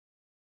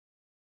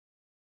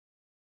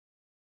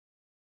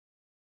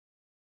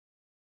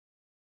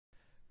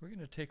We're going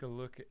to take a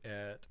look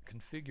at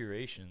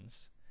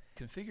configurations.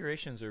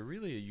 Configurations are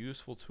really a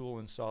useful tool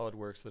in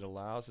SolidWorks that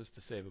allows us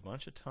to save a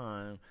bunch of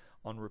time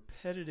on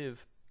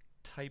repetitive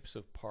types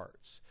of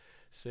parts.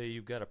 Say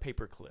you've got a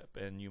paper clip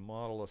and you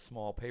model a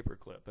small paper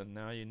clip, and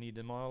now you need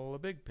to model a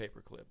big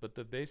paper clip, but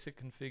the basic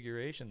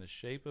configuration, the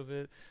shape of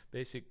it,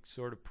 basic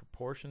sort of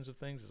proportions of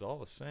things is all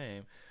the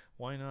same.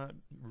 Why not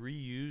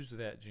reuse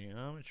that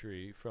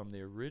geometry from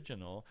the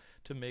original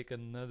to make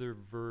another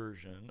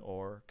version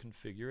or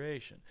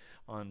configuration?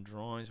 On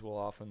drawings we'll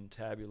often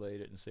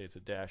tabulate it and say it's a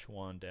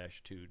 -1,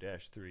 -2,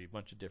 -3, a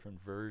bunch of different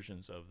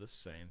versions of the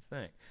same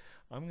thing.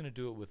 I'm going to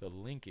do it with a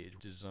linkage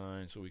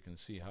design so we can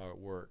see how it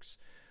works.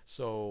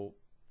 So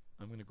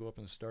I'm going to go up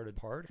and start a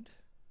part.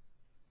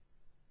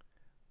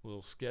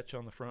 We'll sketch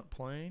on the front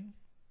plane,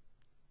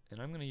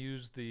 and I'm going to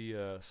use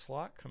the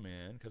slot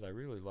command because I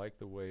really like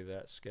the way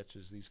that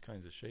sketches these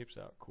kinds of shapes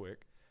out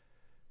quick.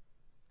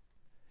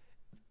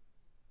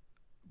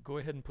 Go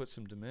ahead and put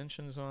some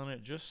dimensions on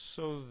it just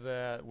so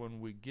that when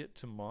we get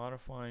to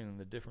modifying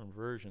the different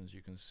versions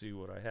you can see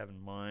what I have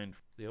in mind.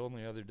 The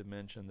only other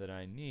dimension that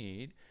I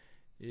need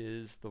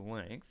is the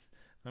length.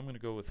 I'm going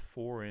to go with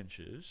 4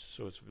 inches,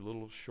 so it's a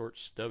little short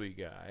stubby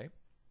guy.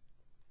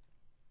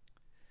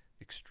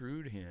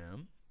 Extrude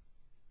him.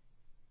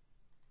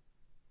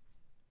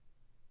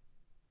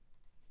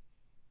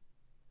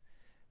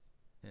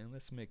 And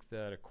let's make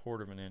that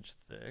 1/4 of an inch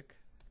thick.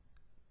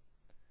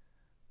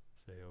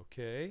 Say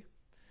OK.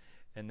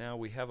 And now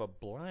we have a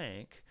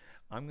blank.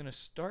 I'm going to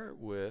start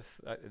with,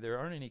 there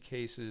aren't any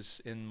cases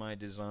in my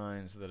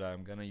designs that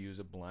I'm going to use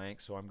a blank,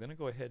 so I'm going to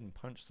go ahead and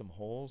punch some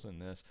holes in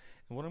this.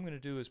 And what I'm going to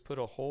do is put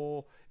a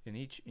hole in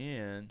each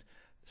end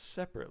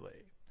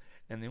separately.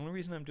 And the only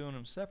reason I'm doing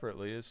them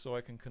separately is so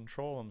I can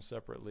control them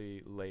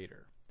separately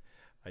later.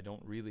 I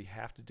don't really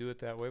have to do it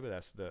that way, but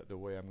that's the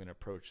way I'm going to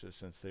approach this,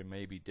 since there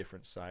may be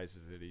different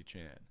sizes at each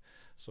end.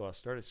 So I'll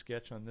start a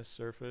sketch on this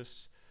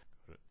surface,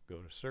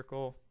 go to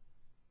circle,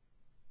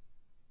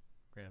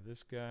 grab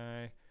this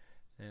guy,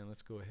 and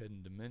let's go ahead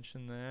and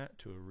dimension that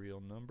to a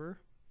real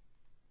number,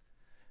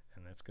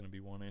 and that's going to be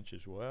 1 inch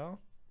as well,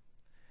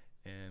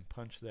 and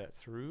punch that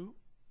through,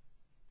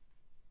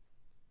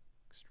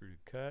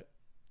 extrude cut,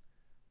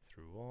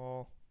 through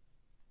all,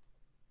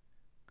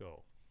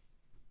 go.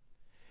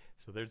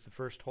 So there's the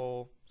first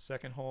hole,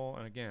 second hole,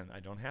 and again I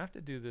don't have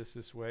to do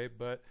this way,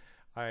 but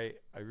I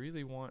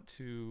really want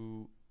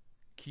to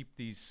keep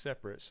these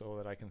separate so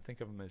that I can think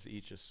of them as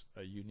each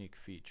a unique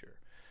feature.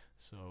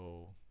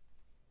 So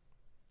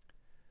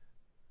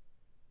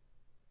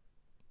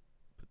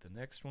put the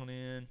next one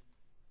in,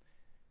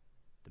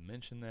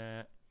 dimension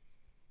that,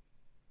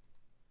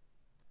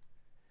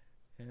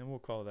 and we'll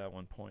call that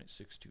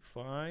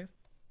 1.625.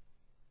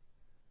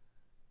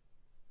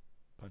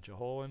 Punch a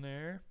hole in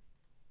there,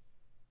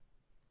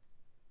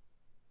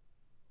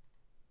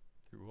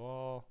 through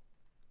all,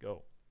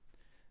 go.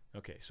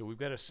 Okay, so we've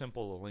got a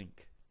simple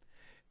link.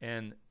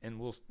 And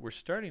we're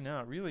starting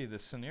out, really the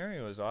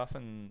scenario is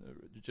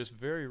often just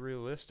very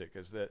realistic,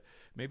 is that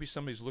maybe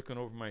somebody's looking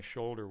over my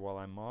shoulder while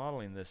I'm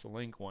modeling this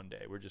link one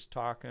day. We're just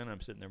talking, I'm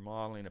sitting there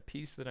modeling a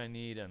piece that I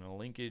need and a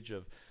linkage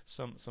of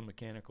some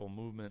mechanical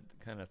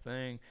movement kind of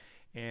thing,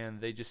 and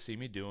they just see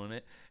me doing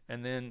it,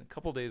 and then a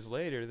couple days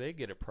later they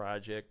get a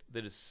project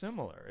that is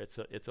similar.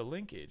 It's a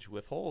linkage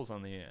with holes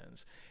on the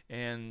ends,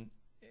 and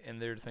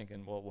they're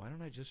thinking, well, why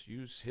don't I just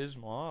use his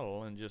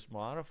model and just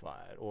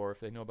modify it? Or if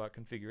they know about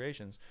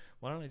configurations,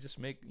 why don't I just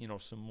make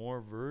some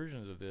more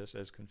versions of this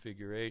as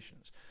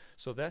configurations?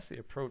 So that's the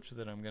approach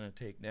that I'm going to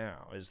take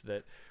now, is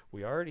that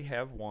we already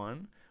have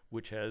one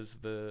which has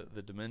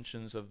the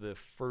dimensions of the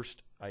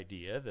first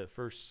idea, the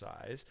first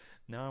size.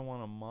 Now I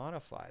want to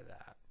modify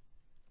that.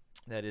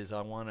 That is,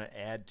 I want to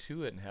add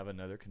to it and have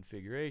another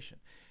configuration.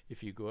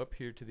 If you go up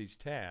here to these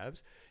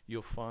tabs,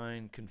 you'll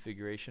find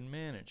Configuration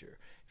Manager.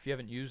 If you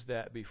haven't used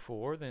that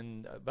before,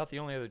 then about the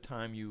only other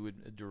time you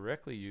would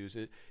directly use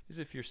it is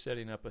if you're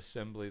setting up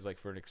assemblies, like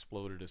for an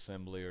exploded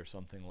assembly or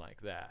something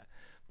like that.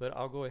 But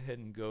I'll go ahead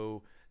and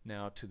go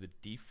now to the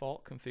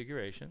default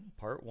configuration,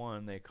 Part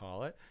 1 they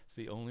call it. It's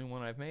the only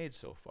one I've made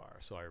so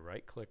far. So I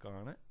right click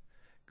on it,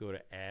 go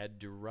to Add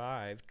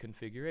Derived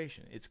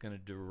Configuration. It's going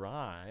to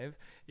derive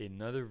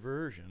another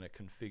version, a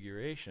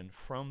configuration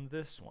from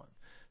this one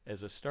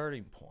as a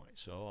starting point.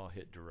 So I'll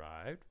hit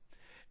Derived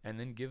and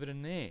then give it a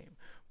name.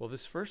 Well,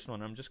 this first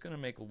one I'm just going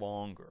to make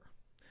longer.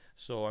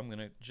 So I'm going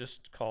to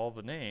just call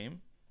the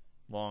name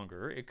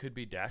longer. It could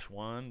be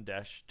 -1,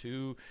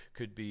 -2,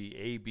 could be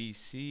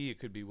ABC, it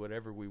could be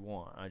whatever we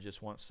want. I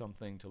just want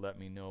something to let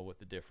me know what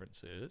the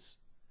difference is.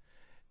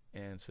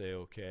 And say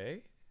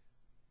OK.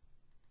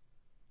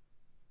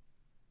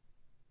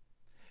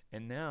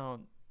 And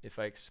now if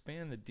I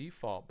expand the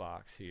default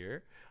box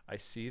here, I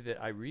see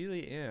that I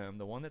really am,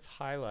 the one that's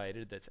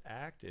highlighted that's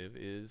active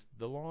is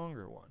the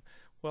longer one.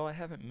 Well, I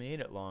haven't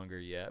made it longer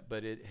yet,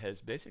 but it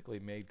has basically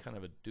made kind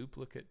of a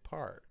duplicate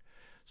part.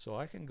 So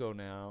I can go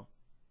now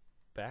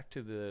back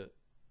to the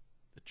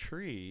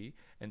tree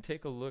and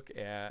take a look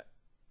at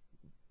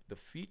the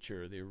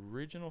feature, the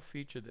original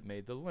feature that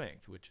made the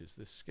length, which is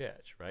the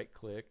sketch. Right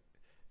click,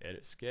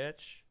 edit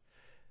sketch,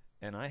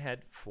 and I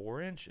had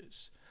 4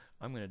 inches.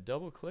 I'm going to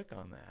double click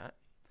on that.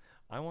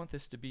 I want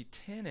this to be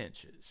 10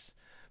 inches.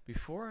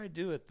 Before I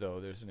do it though,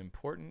 there's an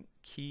important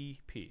key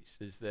piece,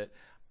 is that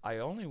I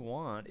only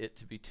want it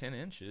to be 10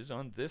 inches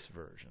on this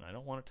version. I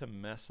don't want it to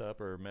mess up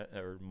or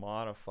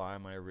modify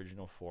my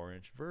original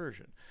 4-inch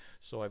version.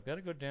 So I've got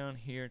to go down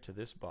here to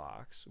this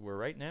box where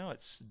right now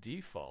it's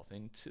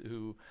defaulting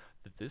to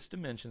that this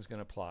dimension is going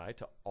to apply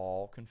to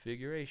all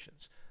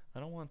configurations. I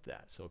don't want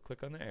that. So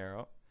click on the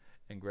arrow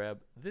and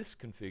grab this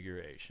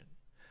configuration.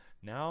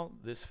 Now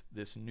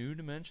this new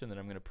dimension that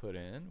I'm going to put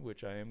in,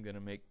 which I am going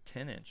to make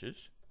 10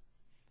 inches,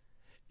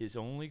 is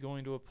only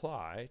going to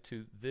apply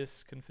to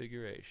this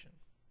configuration.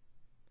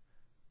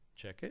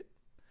 Check it.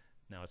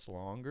 Now it's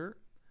longer.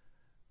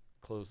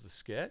 Close the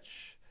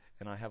sketch,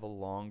 and I have a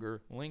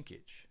longer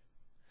linkage.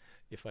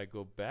 If I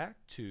go back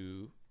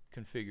to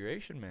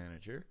Configuration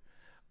Manager,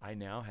 I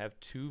now have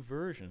 2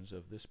 versions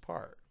of this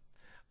part.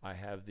 I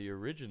have the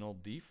original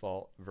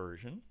default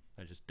version.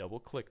 I just double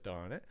clicked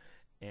on it,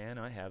 and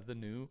I have the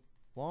new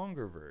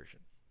longer version.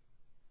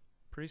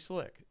 Pretty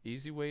slick.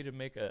 Easy way to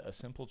make a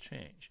simple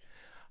change.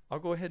 I'll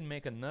go ahead and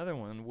make another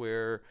one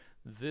where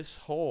this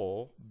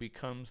hole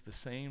becomes the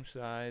same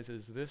size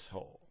as this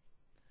hole.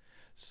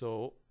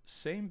 So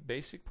same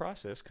basic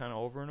process kind of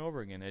over and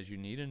over again. As you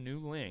need a new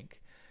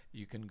link,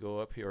 you can go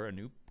up here, a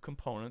new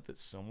component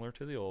that's similar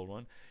to the old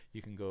one.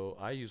 You can go,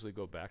 I usually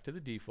go back to the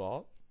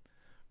default,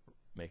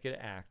 make it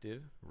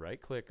active,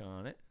 right click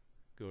on it,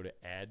 go to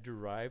Add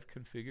Derived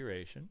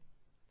Configuration,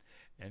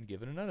 and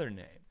give it another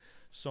name.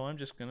 So I'm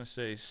just going to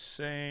say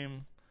same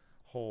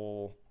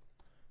hole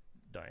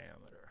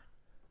diameter.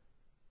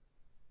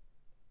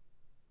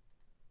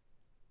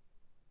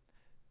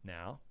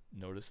 Now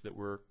notice that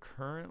we're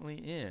currently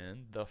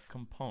in the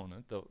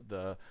component,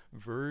 the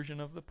version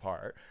of the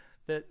part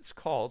that's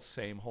called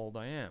same hole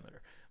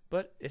diameter,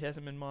 but it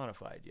hasn't been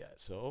modified yet.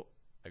 So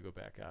I go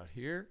back out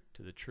here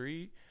to the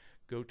tree,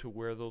 go to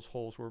where those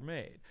holes were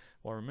made.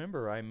 Well,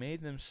 remember, I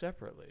made them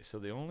separately, so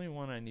the only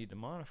one I need to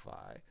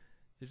modify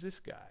is this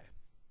guy.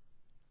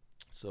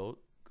 So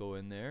go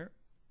in there,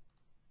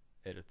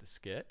 edit the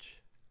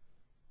sketch,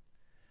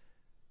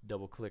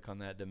 double click on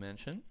that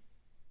dimension,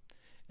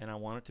 and I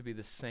want it to be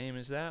the same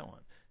as that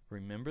one.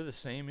 Remember, the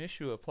same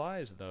issue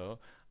applies though.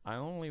 I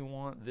only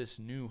want this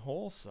new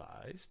hole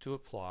size to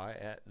apply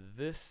at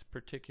this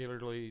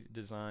particularly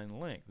designed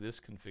length,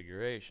 this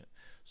configuration.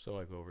 So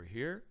I go over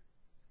here,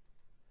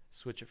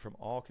 switch it from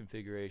all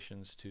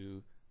configurations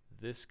to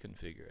this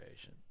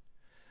configuration.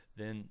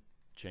 Then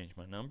change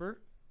my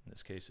number. In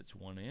this case it's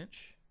 1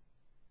 inch.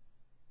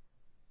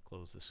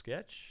 Close the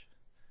sketch.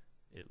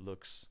 It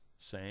looks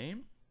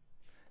same.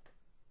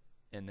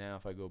 And now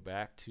if I go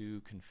back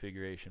to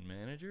Configuration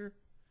Manager,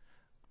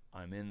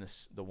 I'm in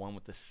the one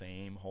with the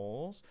same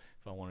holes.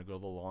 If I want to go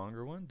to the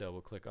longer one,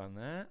 double click on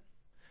that.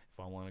 If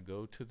I want to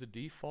go to the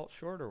default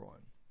shorter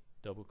one,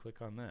 double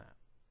click on that.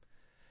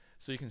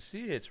 So you can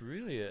see it's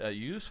really a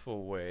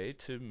useful way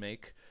to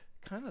make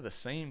kind of the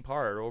same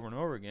part over and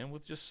over again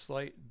with just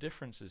slight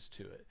differences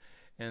to it.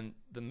 And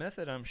the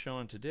method I'm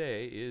showing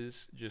today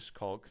is just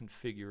called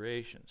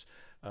configurations.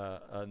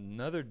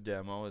 Another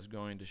demo is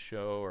going to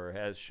show, or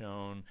has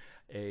shown,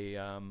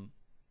 a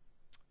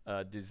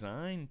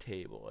design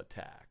table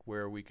attack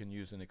where we can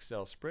use an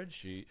Excel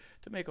spreadsheet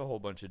to make a whole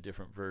bunch of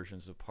different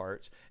versions of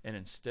parts, and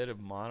instead of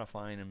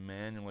modifying them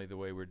manually the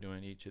way we're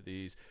doing each of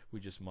these,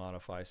 we just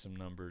modify some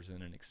numbers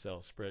in an Excel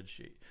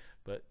spreadsheet.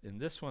 But in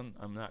this one,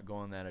 I'm not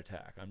going that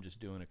attack. I'm just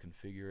doing a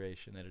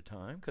configuration at a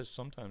time, because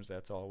sometimes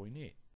that's all we need.